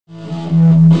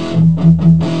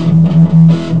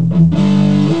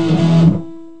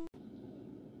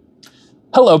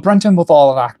Hello, Brenton with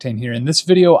All of Octane here. In this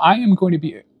video, I am going to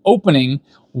be opening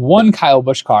one Kyle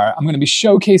Busch car. I'm going to be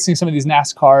showcasing some of these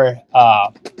NASCAR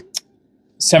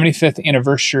 75th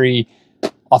anniversary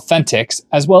Authentics,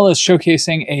 as well as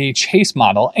showcasing a chase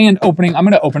model and I'm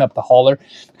going to open up the hauler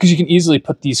because you can easily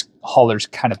put these haulers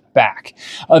kind of back.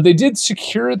 They did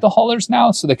secure the haulers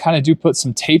now, so they kind of do put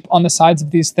some tape on the sides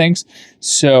of these things.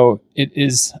 So it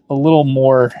is a little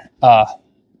more of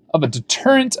a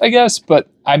deterrent, I guess, but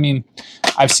I mean,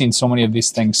 I've seen so many of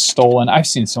these things stolen. I've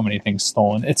seen so many things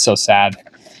stolen. It's so sad.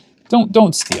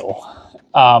 Don't steal.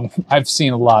 I've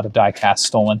seen a lot of die-cast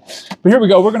stolen. But here we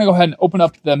go. We're going to go ahead and open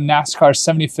up the NASCAR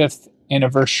 75th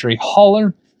anniversary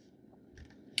hauler.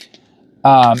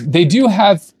 They do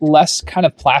have less kind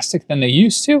of plastic than they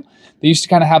used to. They used to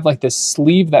kind of have like this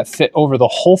sleeve that fit over the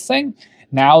whole thing.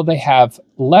 Now they have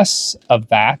less of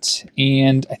that.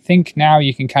 And I think now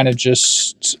you can kind of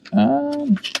just...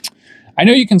 I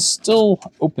know you can still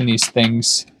open these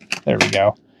things. There we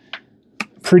go.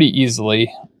 Pretty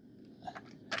easily.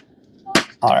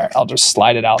 All right, I'll just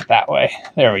slide it out that way.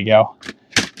 There we go.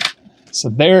 So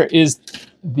there is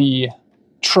the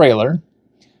trailer.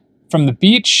 From the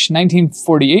beach,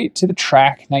 1948, to the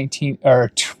track,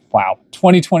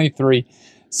 2023,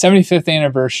 75th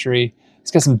anniversary.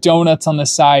 It's got some donuts on the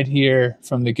side here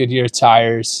from the Goodyear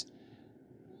tires.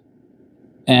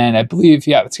 And I believe,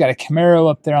 yeah, it's got a Camaro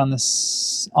up there on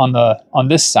this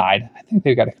side. I think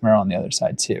they've got a Camaro on the other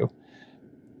side too.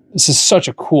 This is such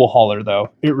a cool hauler, though.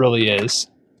 It really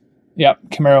is. Yep,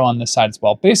 Camaro on this side as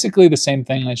well. Basically the same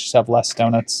thing. They just have less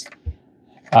donuts.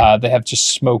 They have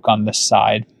just smoke on this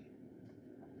side.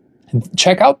 And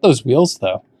check out those wheels,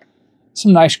 though.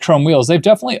 Some nice chrome wheels. They've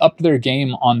definitely upped their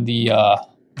game on the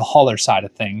hauler side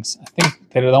of things. I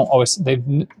think they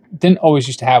didn't always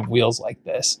used to have wheels like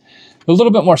this. They're a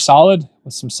little bit more solid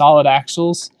with some solid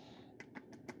axles.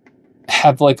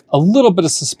 Have like a little bit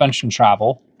of suspension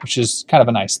travel, which is kind of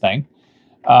a nice thing.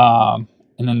 And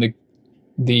then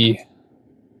the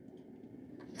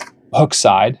hook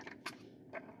side.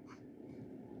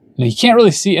 Now, you can't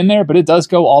really see in there, but it does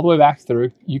go all the way back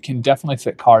through. You can definitely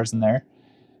fit cars in there.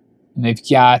 And they've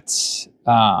got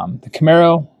the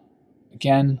Camaro,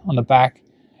 again, on the back.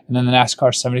 And then the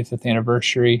NASCAR 75th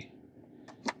anniversary.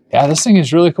 Yeah, this thing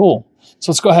is really cool.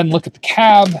 So let's go ahead and look at the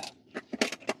cab.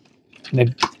 And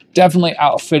they've definitely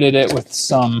outfitted it with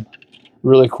some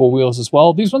really cool wheels as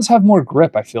well. These ones have more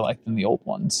grip, I feel like, than the old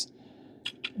ones.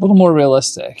 A little more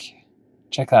realistic.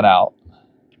 Check that out.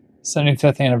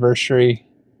 75th anniversary.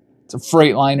 It's a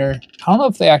Freightliner. I don't know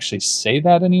if they actually say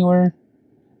that anywhere.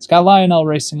 It's got Lionel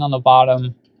Racing on the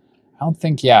bottom. I don't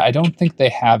think they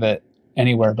have it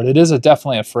anywhere, but it is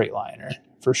definitely a Freightliner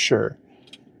for sure.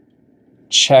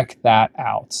 Check that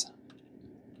out.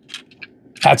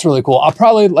 That's really cool. I'll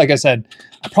probably, like I said,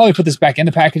 I'll probably put this back in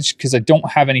the package because I don't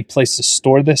have any place to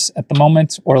store this at the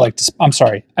moment. Or like, I'm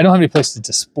sorry, I don't have any place to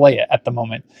display it at the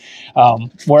moment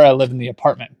where I live in the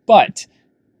apartment. But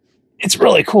it's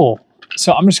really cool.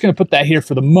 So I'm just going to put that here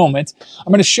for the moment.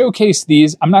 I'm going to showcase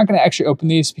these. I'm not going to actually open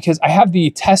these because I have the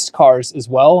test cars as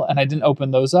well, and I didn't open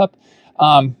those up.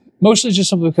 Mostly just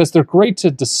simply because they're great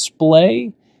to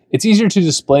display. It's easier to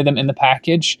display them in the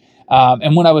package.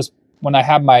 And when I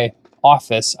had my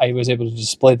office, I was able to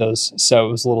display those, so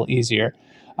it was a little easier.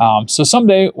 So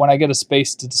someday when I get a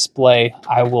space to display,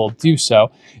 I will do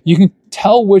so. You can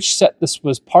tell which set this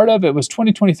was part of. It was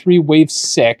 2023 Wave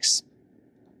 6.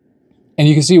 And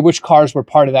you can see which cars were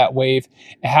part of that wave.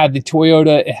 It had the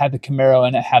Toyota, it had the Camaro,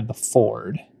 and it had the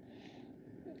Ford.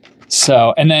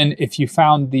 So, and then if you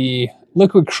found the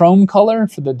liquid chrome color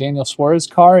for the Daniel Suarez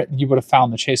car, you would have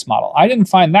found the chase model. I didn't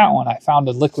find that one. I found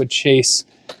a liquid chase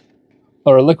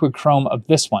or a liquid chrome of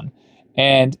this one.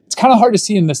 And it's kind of hard to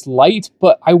see in this light,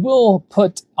 but I will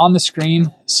put on the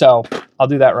screen. So I'll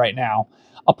do that right now.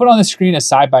 I'll put on the screen a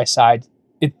side-by-side.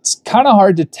 It's kind of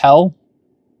hard to tell,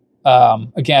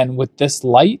 again, with this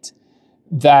light,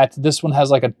 that this one has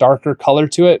like a darker color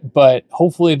to it, but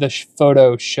hopefully the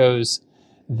photo shows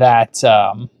that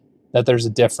that there's a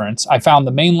difference. I found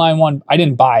the mainline one. I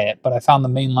didn't buy it, but I found the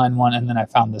mainline one, and then I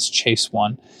found this chase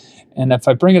one. And if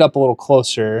I bring it up a little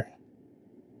closer,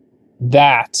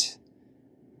 that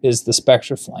is the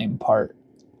Spectra Flame part.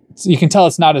 So you can tell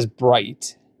it's not as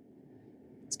bright.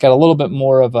 It's got a little bit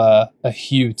more of a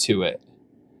hue to it.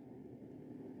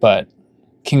 But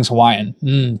King's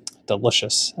Hawaiian,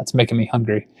 delicious. That's making me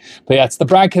hungry. But yeah, it's the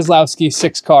Brad Keselowski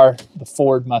 6 car, the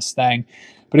Ford Mustang.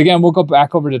 But again, we'll go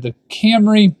back over to the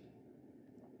Camry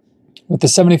with the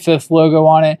 75th logo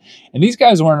on it. And these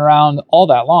guys weren't around all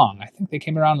that long. I think they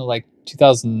came around to like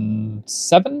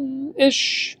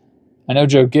 2007-ish. I know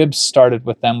Joe Gibbs started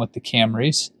with them with the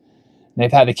Camrys.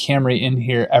 They've had the Camry in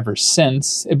here ever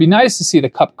since. It'd be nice to see the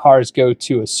Cup cars go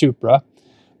to a Supra,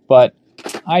 but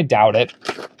I doubt it.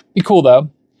 Be cool though.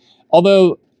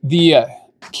 Although the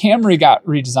Camry got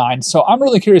redesigned, so I'm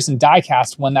really curious in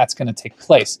diecast when that's going to take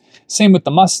place. Same with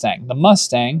the Mustang. The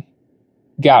Mustang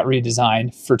got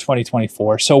redesigned for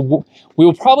 2024, so we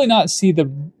will probably not see the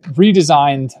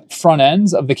redesigned front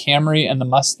ends of the Camry and the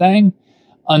Mustang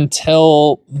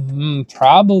until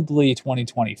probably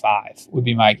 2025 would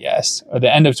be my guess, or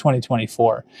the end of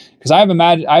 2024, because I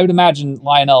would imagine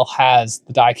Lionel has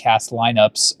the diecast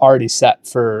lineups already set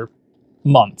for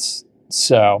months.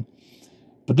 So,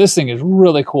 but this thing is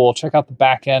really cool. Check out the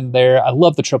back end there. I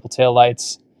love the triple tail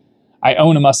lights. I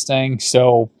own a Mustang,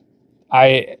 so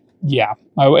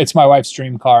it's my wife's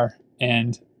dream car,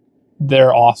 and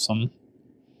they're awesome.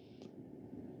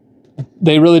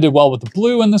 They really did well with the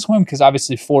blue in this one because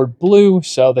obviously Ford blue,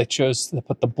 so they chose to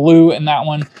put the blue in that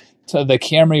one. So the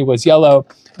Camry was yellow.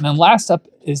 And then last up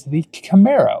is the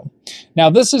Camaro.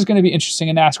 Now this is going to be interesting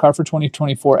in NASCAR for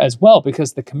 2024 as well,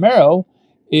 because the Camaro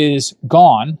is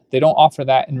gone. They don't offer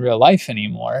that in real life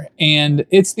anymore. And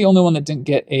it's the only one that didn't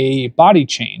get a body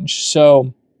change.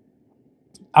 So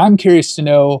I'm curious to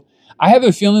know, I have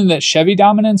a feeling that Chevy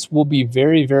dominance will be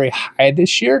very, very high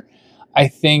this year. I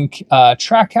think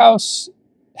Trackhouse,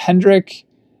 Hendrick,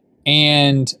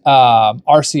 and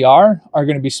RCR are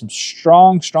going to be some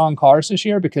strong cars this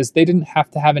year because they didn't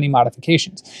have to have any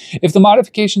modifications. If the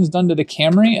modifications done to the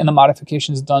Camry and the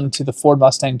modifications done to the Ford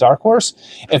Mustang Dark Horse,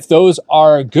 if those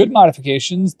are good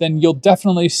modifications, then you'll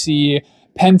definitely see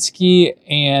Penske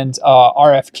and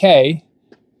RFK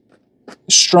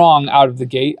strong out of the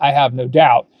gate. I have no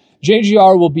doubt.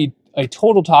 JGR will be a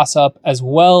total toss-up, as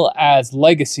well as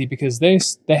Legacy, because they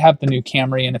have the new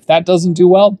Camry, and if that doesn't do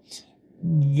well,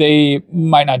 they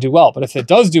might not do well. But if it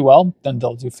does do well, then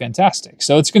they'll do fantastic.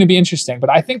 So it's going to be interesting. But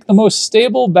I think the most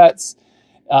stable bets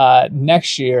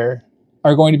next year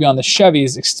are going to be on the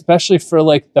Chevys, especially for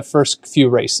like the first few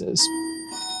races.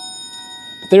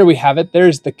 But there we have it.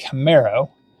 There's the Camaro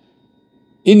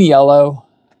in yellow.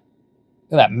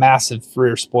 Look at that massive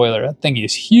rear spoiler. That thing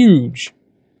is huge.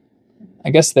 I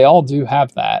guess they all do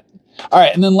have that. All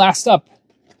right, and then last up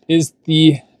is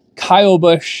the Kyle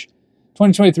Busch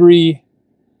 2023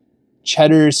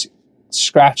 Cheddar's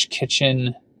Scratch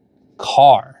Kitchen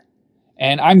car.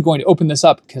 And I'm going to open this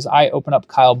up because I open up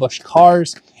Kyle Busch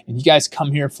cars, and you guys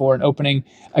come here for an opening.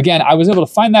 Again, I was able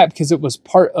to find that because it was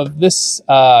part of this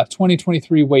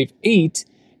 2023 Wave 8,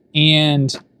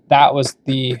 and that was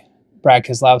the Brad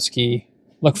Keselowski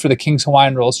Look for the King's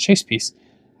Hawaiian Rolls chase piece.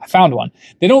 I found one.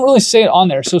 They don't really say it on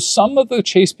there. So some of the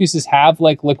chase pieces have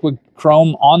like liquid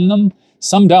chrome on them.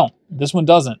 Some don't. This one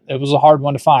doesn't. It was a hard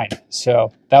one to find.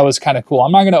 So that was kind of cool.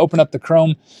 I'm not going to open up the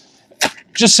chrome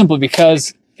just simply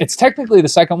because it's technically the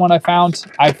second one I found.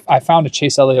 I found a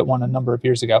Chase Elliott one a number of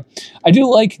years ago. I do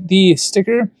like the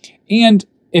sticker. And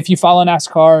if you follow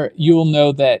NASCAR, you will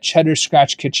know that Cheddar's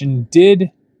Scratch Kitchen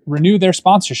did renew their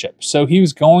sponsorship. So he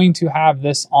was going to have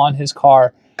this on his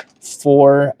car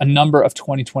for a number of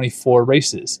 2024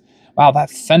 races. Wow,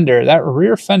 that fender, that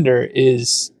rear fender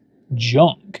is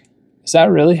junk. Is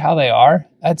that really how they are?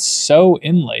 That's so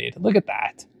inlaid. Look at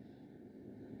that.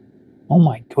 Oh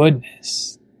my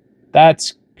goodness.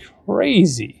 That's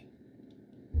crazy.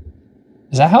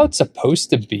 Is that how it's supposed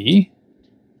to be?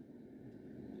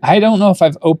 I don't know if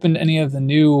I've opened any of the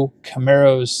new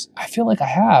Camaros. I feel like I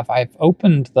have. I've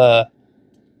opened the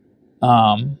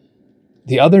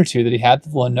other two that he had, the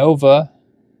Lenovo.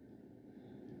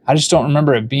 I just don't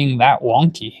remember it being that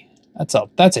wonky.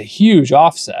 That's a huge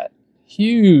offset.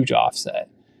 Huge offset.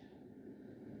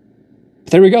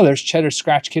 But there we go. There's Cheddar's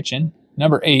Scratch Kitchen,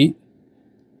 number 8.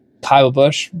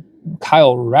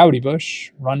 Kyle Rowdy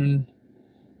Busch running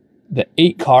the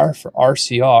 8 car for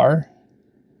RCR.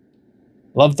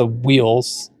 Love the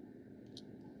wheels.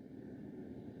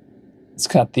 It's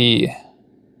got the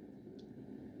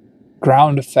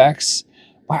ground effects.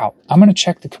 Wow, I'm going to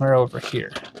check the Camaro over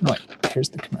here. Wait, here's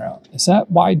the Camaro. Is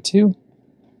that wide too?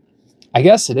 I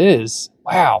guess it is.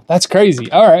 Wow, that's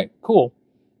crazy. All right, cool.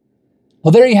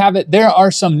 Well, there you have it. There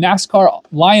are some NASCAR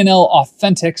Lionel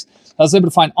Authentics I was able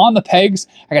to find on the pegs.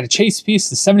 I got a chase piece,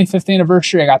 the 75th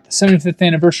anniversary. I got the 75th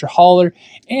anniversary hauler,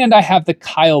 and I have the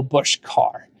Kyle Busch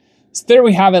car. So there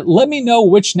we have it. Let me know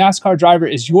which NASCAR driver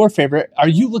is your favorite. Are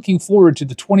you looking forward to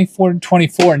the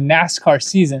 2024 NASCAR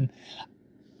season?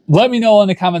 Let me know in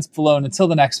the comments below, and until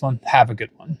the next one, have a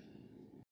good one.